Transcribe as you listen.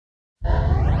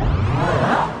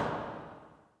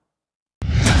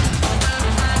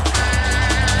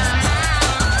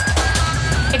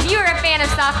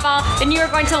softball, then you are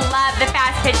going to love the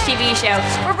Fastpitch TV show.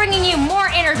 We're bringing you more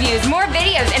interviews, more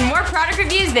videos, and more product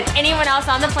reviews than anyone else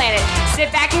on the planet.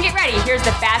 Sit back and get ready. Here's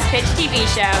the Fastpitch TV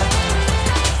show.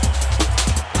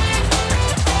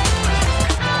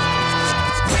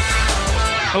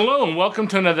 Hello and welcome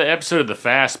to another episode of the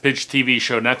Fastpitch TV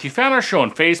show. Now, if you found our show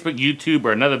on Facebook, YouTube,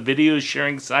 or another video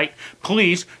sharing site,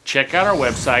 please check out our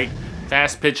website,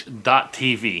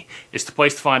 fastpitch.tv. It's the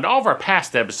place to find all of our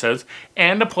past episodes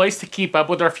and a place to keep up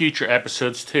with our future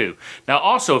episodes too. Now,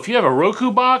 also, if you have a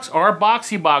Roku box or a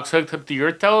Boxy box hooked up to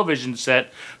your television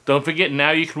set, don't forget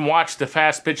now you can watch the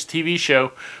Fastpitch TV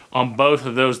show on both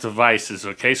of those devices,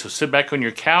 okay? So sit back on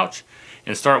your couch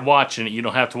and start watching it. You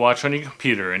don't have to watch on your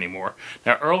computer anymore.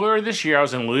 Now, earlier this year, I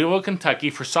was in Louisville,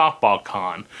 Kentucky for Softball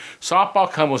Con.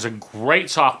 Softball Con was a great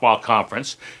softball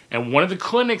conference, and one of the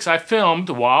clinics I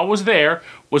filmed while I was there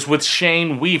was with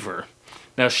Shane Weaver.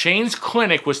 Now, Shane's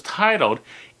clinic was titled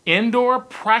Indoor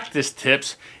Practice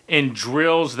Tips and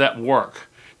Drills That Work.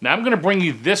 Now, I'm going to bring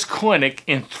you this clinic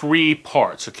in 3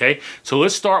 parts, okay? So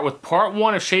let's start with part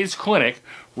 1 of Shane's clinic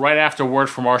right after a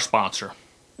word from our sponsor.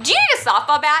 Do you need a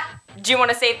softball bat? Do you want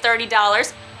to save $30?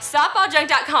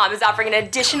 SoftballJunk.com is offering an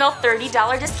additional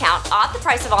 $30 discount off the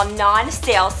price of all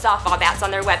non-sale softball bats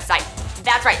on their website.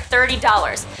 That's right,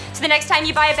 $30. So the next time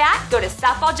you buy a bat, go to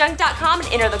SoftballJunk.com and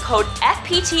enter the code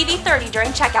FPTV30 during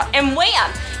checkout, and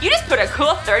wham! You just put a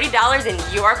cool $30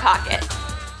 in your pocket.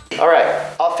 All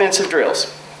right, offensive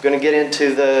drills. Going to get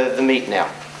into the meat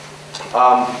now.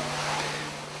 I'm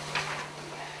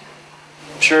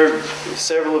sure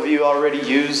several of you already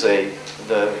use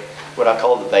what I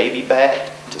call the baby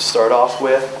bat to start off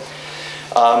with.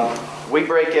 We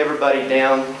break everybody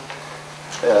down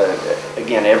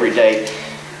again every day,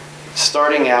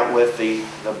 starting out with the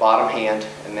bottom hand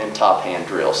and then top hand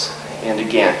drills. And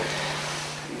again,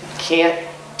 can't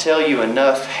tell you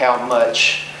enough how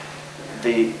much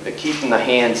the keeping the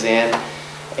hands in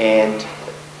and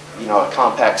a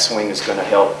compact swing is going to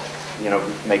help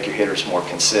make your hitters more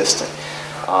consistent.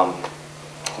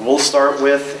 We'll start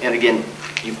with, and again,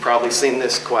 you've probably seen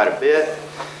this quite a bit.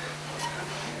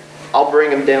 I'll bring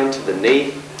them down to the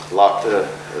knee, lock the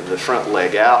front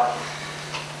leg out.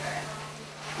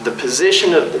 The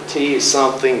position of the tee is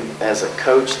something as a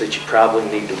coach that you probably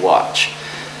need to watch.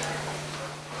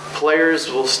 Players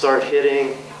will start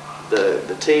hitting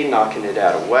the tee, knocking it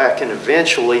out of whack, and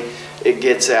eventually it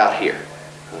gets out here,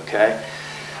 okay?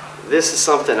 This is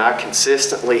something I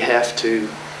consistently have to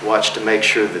watch to make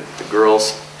sure that the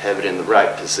girls have it in the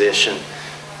right position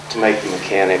to make the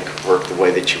mechanic work the way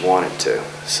that you want it to.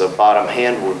 So bottom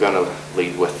hand, we're going to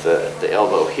lead with the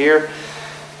elbow here.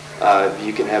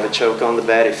 You can have a choke on the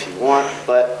bat if you want,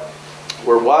 but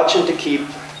we're watching to keep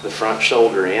the front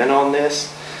shoulder in on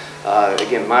this.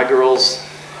 Again, my girls,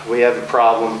 we have a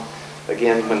problem.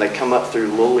 Again, when they come up through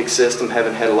Little League system,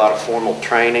 haven't had a lot of formal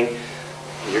training,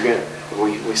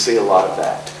 we see a lot of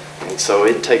that. And so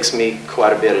it takes me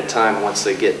quite a bit of time once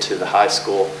they get to the high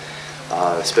school,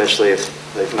 especially if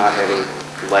they've not had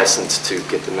any lessons to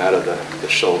get them out of the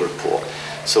shoulder pull.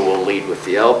 So we'll lead with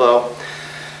the elbow.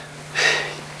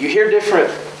 You hear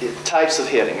different types of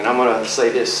hitting, and I'm going to say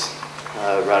this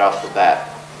right off the bat.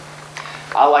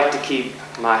 I like to keep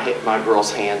my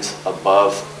girls' hands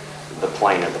above the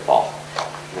plane of the ball.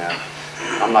 Now,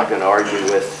 I'm not going to argue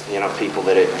with people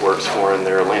that it works for and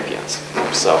they're Olympians.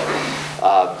 So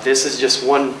this is just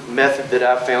one method that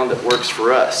I've found that works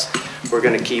for us. We're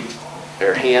going to keep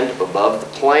our hand above the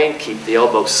plane, keep the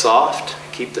elbow soft,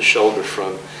 keep the shoulder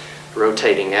from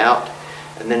rotating out,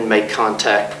 and then make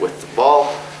contact with the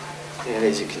ball. And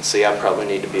as you can see, I probably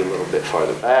need to be a little bit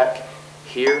farther back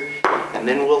here, and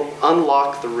then we'll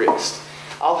unlock the wrist.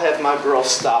 I'll have my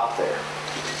girls stop there.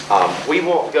 We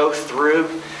won't go through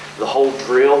the whole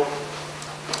drill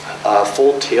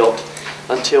full tilt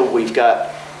until we've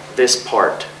got this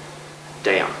part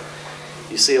down.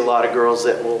 You see a lot of girls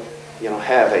that will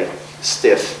have a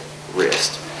stiff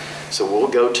wrist. So we'll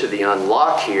go to the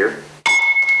unlock here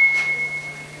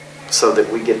so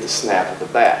that we get the snap of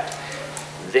the bat.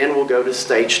 Then we'll go to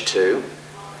stage 2,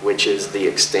 which is the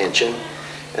extension,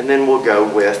 and then we'll go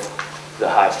with the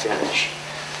high finish.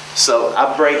 So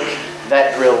I break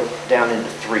that drill down into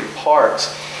 3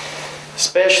 parts,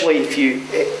 especially if you,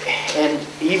 and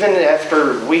even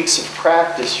after weeks of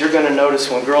practice, you're going to notice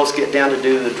when girls get down to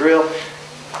do the drill,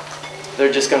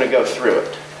 they're just going to go through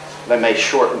it. They may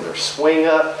shorten their swing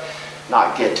up,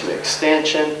 not get to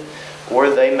extension, or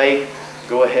they may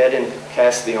go ahead and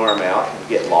cast the arm out and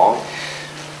get long.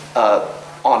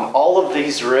 On all of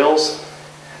these drills,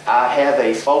 I have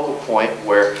a focal point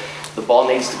where the ball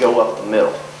needs to go up the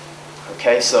middle.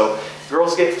 Okay, so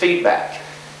girls get feedback.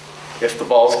 if the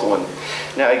ball's going.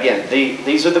 Now again,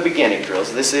 these are the beginning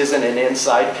drills. This isn't an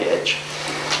inside pitch.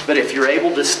 But if you're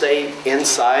able to stay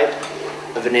inside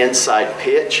of an inside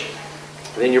pitch,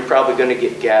 then you're probably going to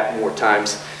get gap more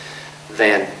times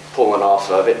than pulling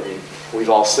off of it. And we've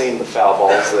all seen the foul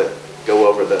balls that go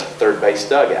over the third base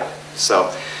dugout.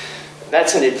 So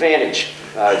that's an advantage,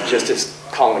 just as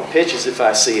calling pitches. If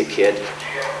I see a kid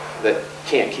that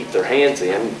can't keep their hands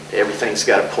in, everything's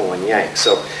got to pull and yank.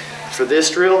 So for this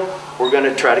drill, we're going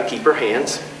to try to keep our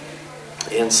hands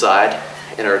inside,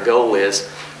 and our goal is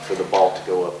for the ball to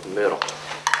go up the middle.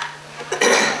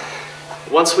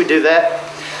 Once we do that,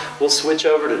 we'll switch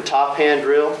over to top hand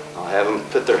drill. I'll have them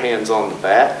put their hands on the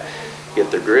bat,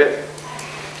 get their grip.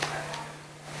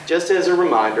 Just as a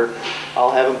reminder,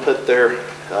 I'll have them put their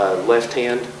left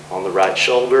hand on the right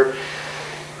shoulder,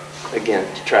 again,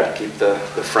 to try to keep the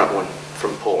front one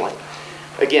from pulling.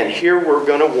 Again, here we're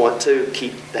going to want to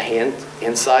keep the hand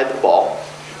inside the ball.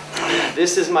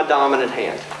 This is my dominant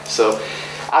hand, so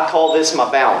I call this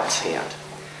my balance hand.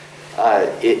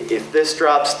 If this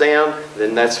drops down,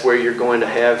 then that's where you're going to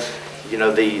have, you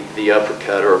know, the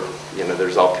uppercut, or, you know,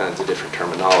 there's all kinds of different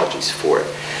terminologies for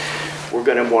it. We're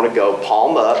going to want to go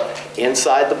palm up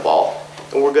inside the ball,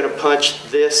 and we're going to punch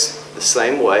this the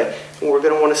same way, and we're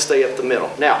going to want to stay up the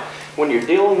middle. Now, when you're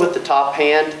dealing with the top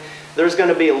hand, there's going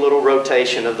to be a little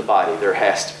rotation of the body. There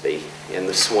has to be in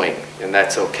the swing, and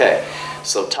that's okay.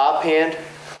 So top hand,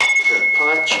 we're going to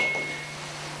punch,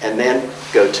 and then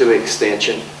go to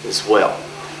extension as well.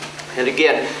 And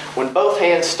again, when both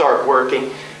hands start working,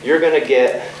 you're going to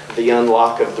get the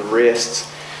unlock of the wrists,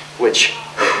 which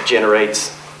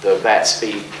generates the bat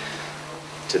speed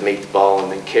to meet the ball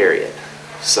and then carry it.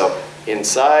 So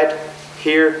inside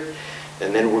here,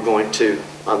 and then we're going to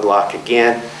unlock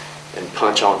again and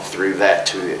punch on through that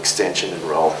to extension and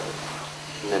roll.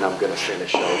 And then I'm going to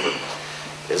finish over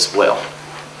as well.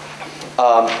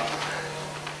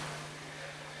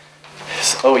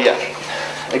 Oh yeah,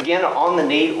 again on the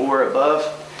knee or above,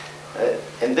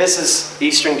 and this is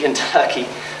Eastern Kentucky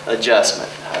adjustment.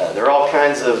 There are all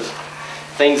kinds of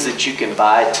things that you can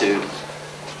buy to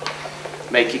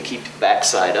make you keep the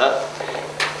backside up.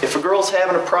 If a girl's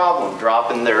having a problem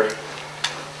dropping their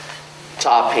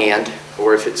top hand,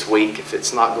 or if it's weak, if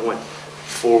it's not going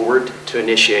forward to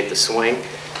initiate the swing,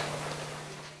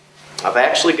 I've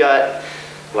actually got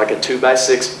like a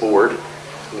 2x6 board.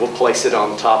 We'll place it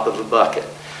on top of the bucket.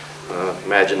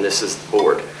 Imagine this is the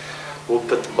board. We'll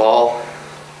put the ball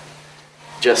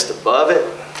just above it,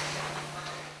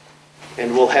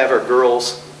 and we'll have our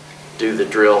girls do the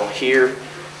drill here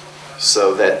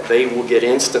so that they will get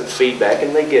instant feedback,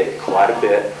 and they get quite a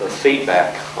bit of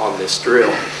feedback on this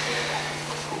drill.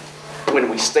 When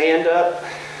we stand up,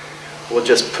 we'll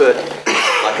just put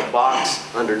like a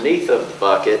box underneath of the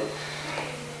bucket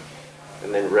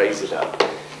and then raise it up.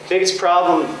 Biggest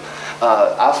problem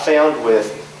I've found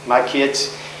with my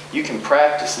kids, you can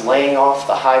practice laying off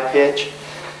the high pitch.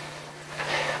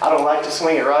 I don't like to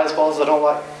swing at rise balls. I don't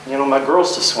like, you know, my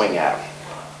girls to swing at them.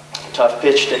 Tough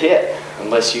pitch to hit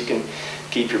unless you can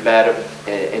keep your bat up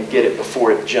and get it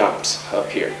before it jumps up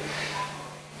here.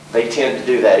 They tend to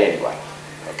do that anyway,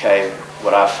 okay,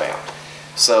 what I've found.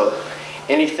 So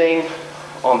anything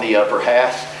on the upper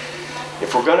half,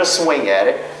 if we're going to swing at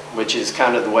it, which is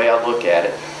kind of the way I look at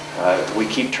it, we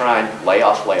keep trying lay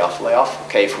off, lay off, lay off.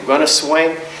 Okay, if we're going to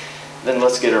swing, then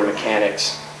let's get our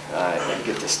mechanics and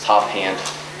get this top hand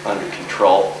under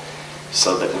control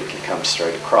so that we can come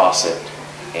straight across it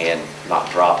and not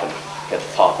drop and hit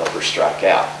the pop up or strike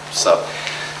out. So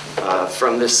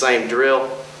from this same drill,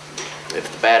 if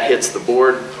the bat hits the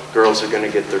board, girls are going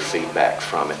to get their feedback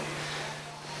from it.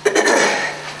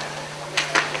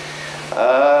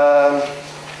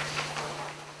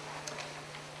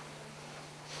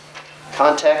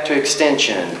 Contact to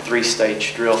extension,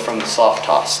 3-stage drill from the soft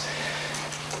toss.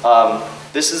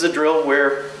 This is a drill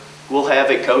where we'll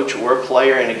have a coach or a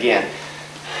player, and again,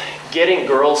 getting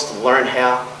girls to learn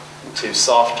how to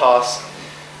soft toss,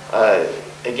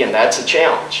 again, that's a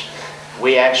challenge.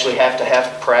 We actually have to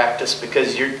have practice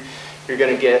because you're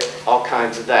going to get all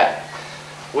kinds of that.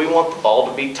 We want the ball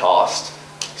to be tossed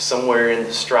somewhere in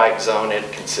the strike zone and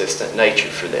consistent nature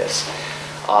for this.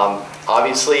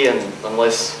 Obviously,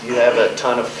 unless you have a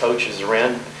ton of coaches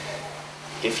around,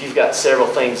 if you've got several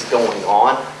things going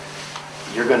on,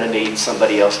 you're going to need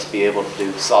somebody else to be able to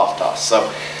do the soft toss.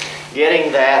 So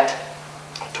getting that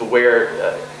to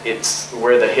where it's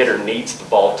where the hitter needs the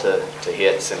ball to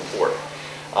hit is important.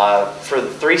 For the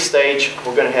 3-stage,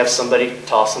 we're going to have somebody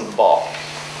tossing the ball.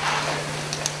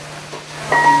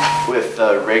 With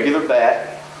a regular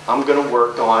bat, I'm going to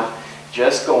work on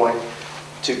just going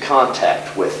to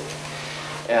contact with it.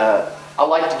 I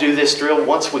like to do this drill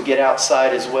once we get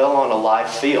outside as well on a live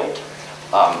field.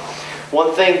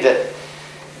 One thing that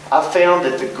I've found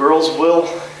that the girls will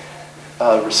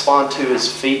respond to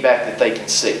is feedback that they can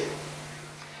see.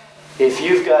 If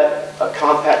you've got a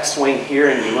compact swing here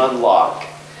and you unlock,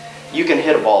 you can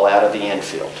hit a ball out of the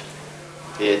infield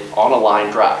on a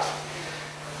line drive.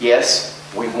 Yes,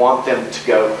 we want them to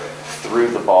go through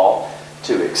the ball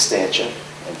to extension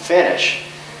and finish,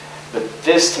 but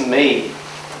this to me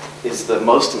is the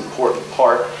most important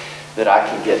part that I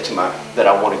can get to that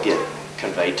I want to get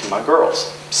conveyed to my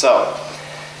girls. So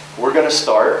we're going to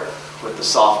start with the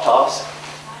soft toss,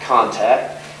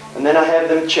 contact, and then I have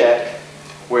them check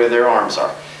where their arms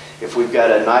are. If we've got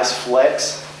a nice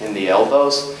flex in the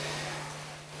elbows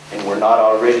and we're not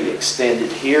already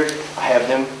extended here, I have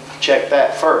them check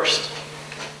that first.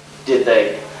 Did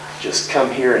they just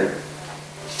come here and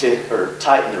fit or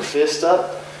tighten their fist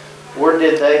up, or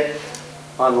did they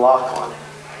unlock on it?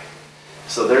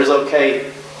 So it's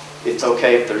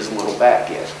okay if there's a little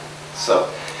back in.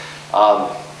 So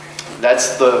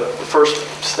that's the first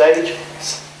stage.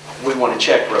 We want to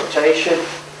check rotation,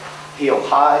 heel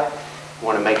high. We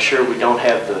want to make sure we don't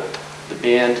have the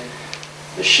bend,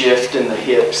 the shift in the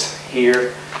hips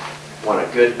here. We want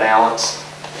a good balance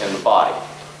in the body.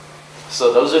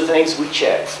 So those are things we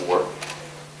check for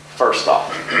first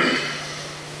off.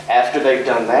 After they've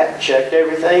done that, checked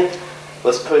everything,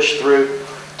 let's push through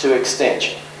to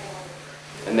extension.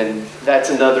 And then that's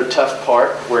another tough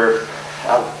part where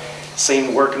I've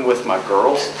seen working with my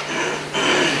girls.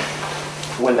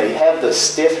 When they have the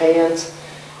stiff hands,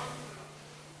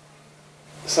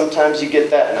 sometimes you get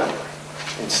that number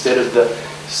instead of the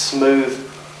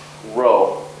smooth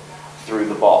roll through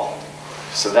the ball.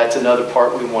 So that's another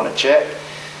part we want to check.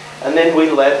 And then we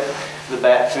let the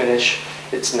bat finish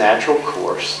its natural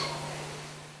course.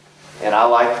 And I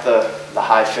like the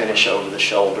high finish over the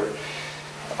shoulder.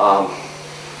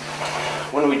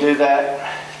 When we do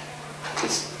that,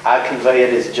 I convey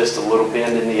it as just a little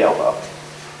bend in the elbow,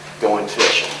 going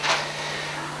fishing.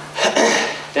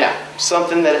 Now,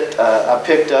 something that I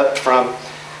picked up from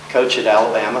coach at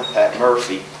Alabama, Pat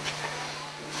Murphy,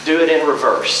 do it in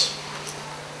reverse.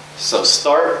 So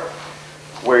start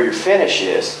where your finish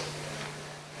is,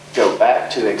 go back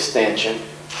to extension.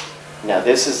 Now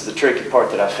this is the tricky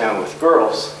part that I found with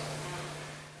girls.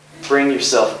 Bring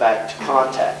yourself back to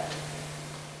contact.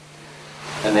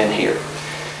 And then here.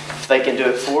 If they can do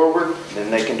it forward, then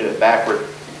they can do it backward.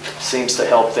 Seems to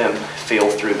help them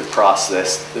feel through the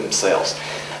process themselves.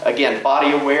 Again,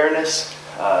 body awareness,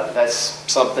 that's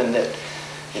something that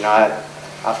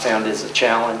I found is a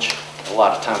challenge a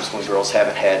lot of times when girls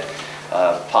haven't had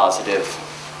positive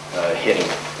hitting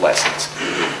lessons.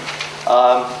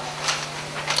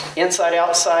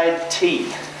 Inside-outside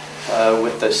tee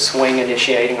with the swing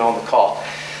initiating on the call.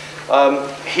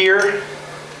 Here,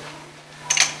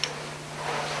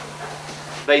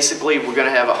 basically we're going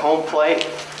to have a home plate,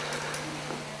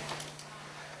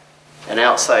 an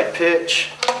outside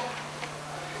pitch,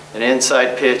 an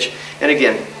inside pitch, and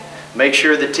again, make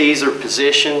sure the tees are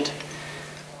positioned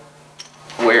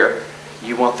where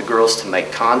you want the girls to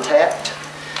make contact.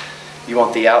 You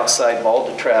want the outside ball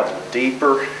to travel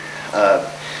deeper.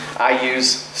 I use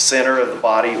center of the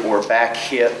body or back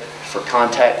hip for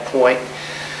contact point.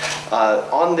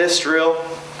 On this drill,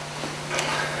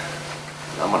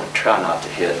 I'm going to try not to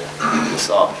hit this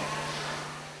off.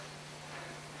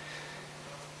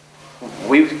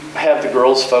 We have the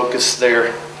girls focus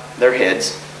their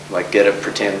heads, like get a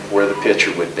pretend where the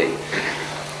pitcher would be.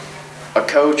 A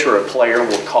coach or a player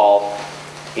will call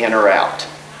in or out.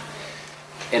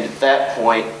 And at that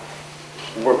point,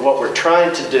 what we're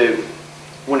trying to do,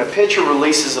 when a pitcher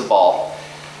releases a ball,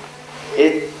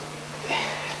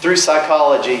 through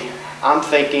psychology, I'm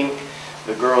thinking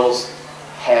the girls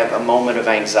have a moment of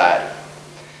anxiety.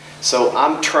 So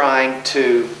I'm trying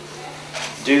to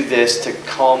do this to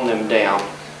calm them down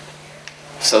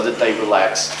so that they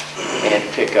relax and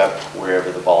pick up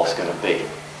wherever the ball's going to be.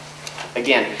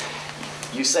 Again,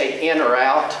 you say in or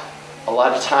out, a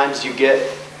lot of times you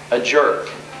get a jerk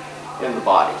in the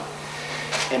body.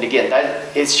 And again,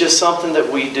 it's just something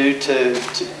that we do to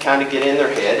kind of get in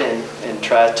their head and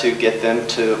try to get them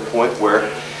to a point where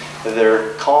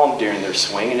they're calm during their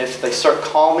swing. And if they start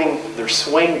calming their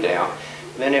swing down,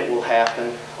 then it will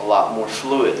happen a lot more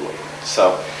fluidly.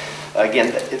 So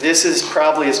again, this is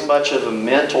probably as much of a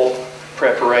mental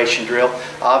preparation drill.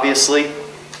 Obviously,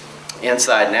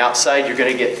 inside and outside, you're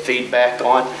going to get feedback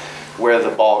on where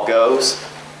the ball goes.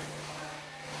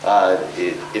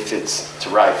 If it's to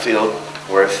right field,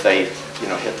 or if they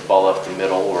hit the ball up the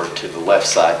middle or to the left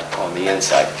side on the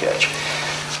inside pitch.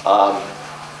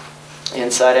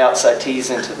 inside outside tees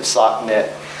into the sock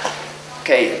net.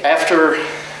 Okay, after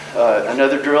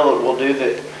another drill that we'll do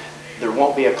that there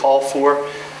won't be a call for,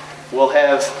 we'll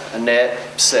have a net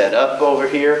set up over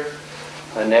here,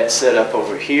 a net set up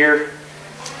over here,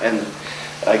 and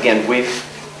again we've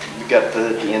got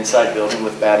the inside building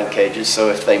with batting cages, so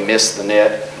if they miss the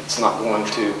net, it's not going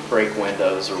to break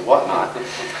windows or whatnot.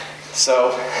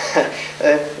 So,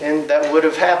 and that would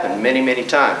have happened many, many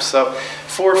times. So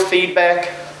for feedback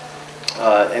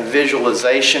and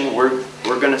visualization, we're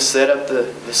going to set up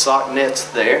the sock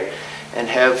nets there and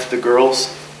have the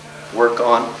girls work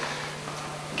on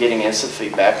getting instant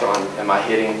feedback on, am I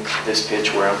hitting this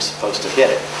pitch where I'm supposed to hit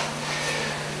it?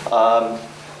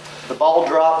 The ball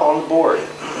drop on the board.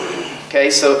 Okay,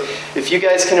 so if you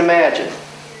guys can imagine,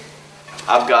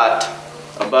 I've got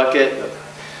a bucket,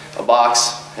 a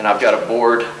box, and I've got a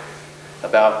board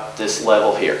about this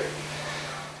level here.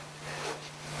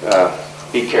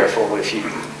 Be careful if you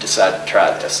decide to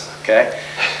try this, okay?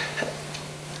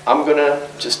 I'm gonna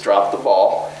just drop the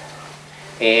ball,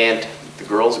 and the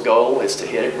girl's goal is to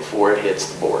hit it before it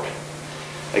hits the board.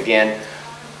 Again,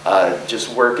 just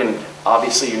working,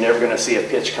 obviously you're never gonna see a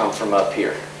pitch come from up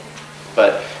here,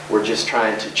 but we're just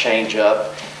trying to change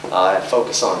up and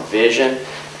focus on vision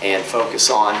and focus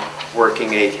on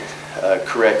working a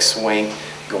correct swing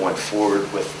going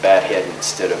forward with the bat head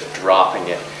instead of dropping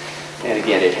it. And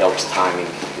again, it helps timing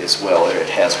as well, or it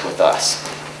has with us.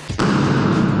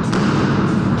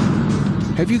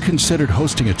 Have you considered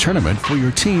hosting a tournament for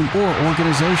your team or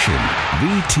organization?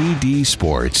 VTD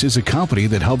Sports is a company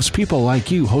that helps people like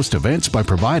you host events by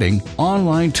providing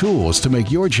online tools to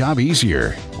make your job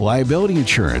easier, liability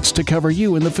insurance to cover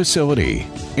you in the facility,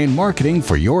 and marketing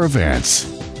for your events.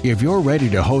 If you're ready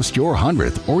to host your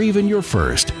 100th or even your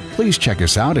first, please check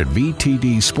us out at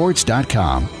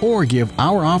vtdsports.com or give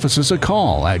our offices a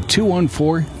call at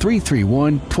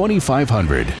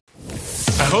 214-331-2500.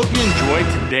 I hope you enjoyed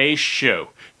today's show.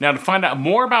 Now, to find out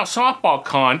more about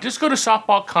SoftballCon, just go to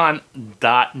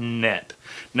softballcon.net.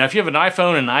 Now, if you have an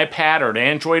iPhone, an iPad, or an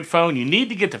Android phone, you need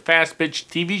to get the Fastpitch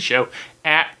TV show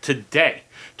app today.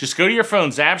 Just go to your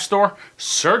phone's app store,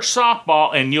 search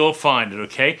softball, and you'll find it,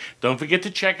 okay? Don't forget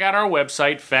to check out our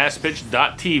website,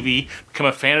 fastpitch.tv. Become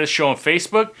a fan of the show on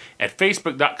Facebook at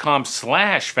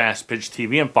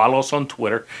facebook.com/fastpitchtv, and follow us on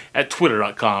Twitter at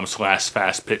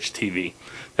twitter.com/fastpitchtv.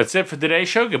 That's it for today's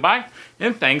show. Goodbye,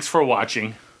 and thanks for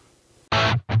watching.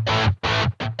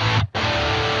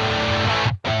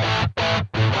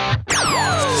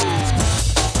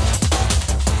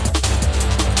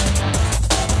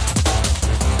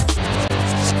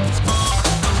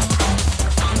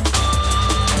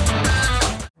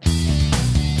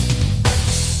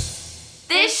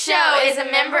 This show is a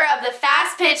member of the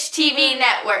Fastpitch TV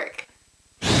network.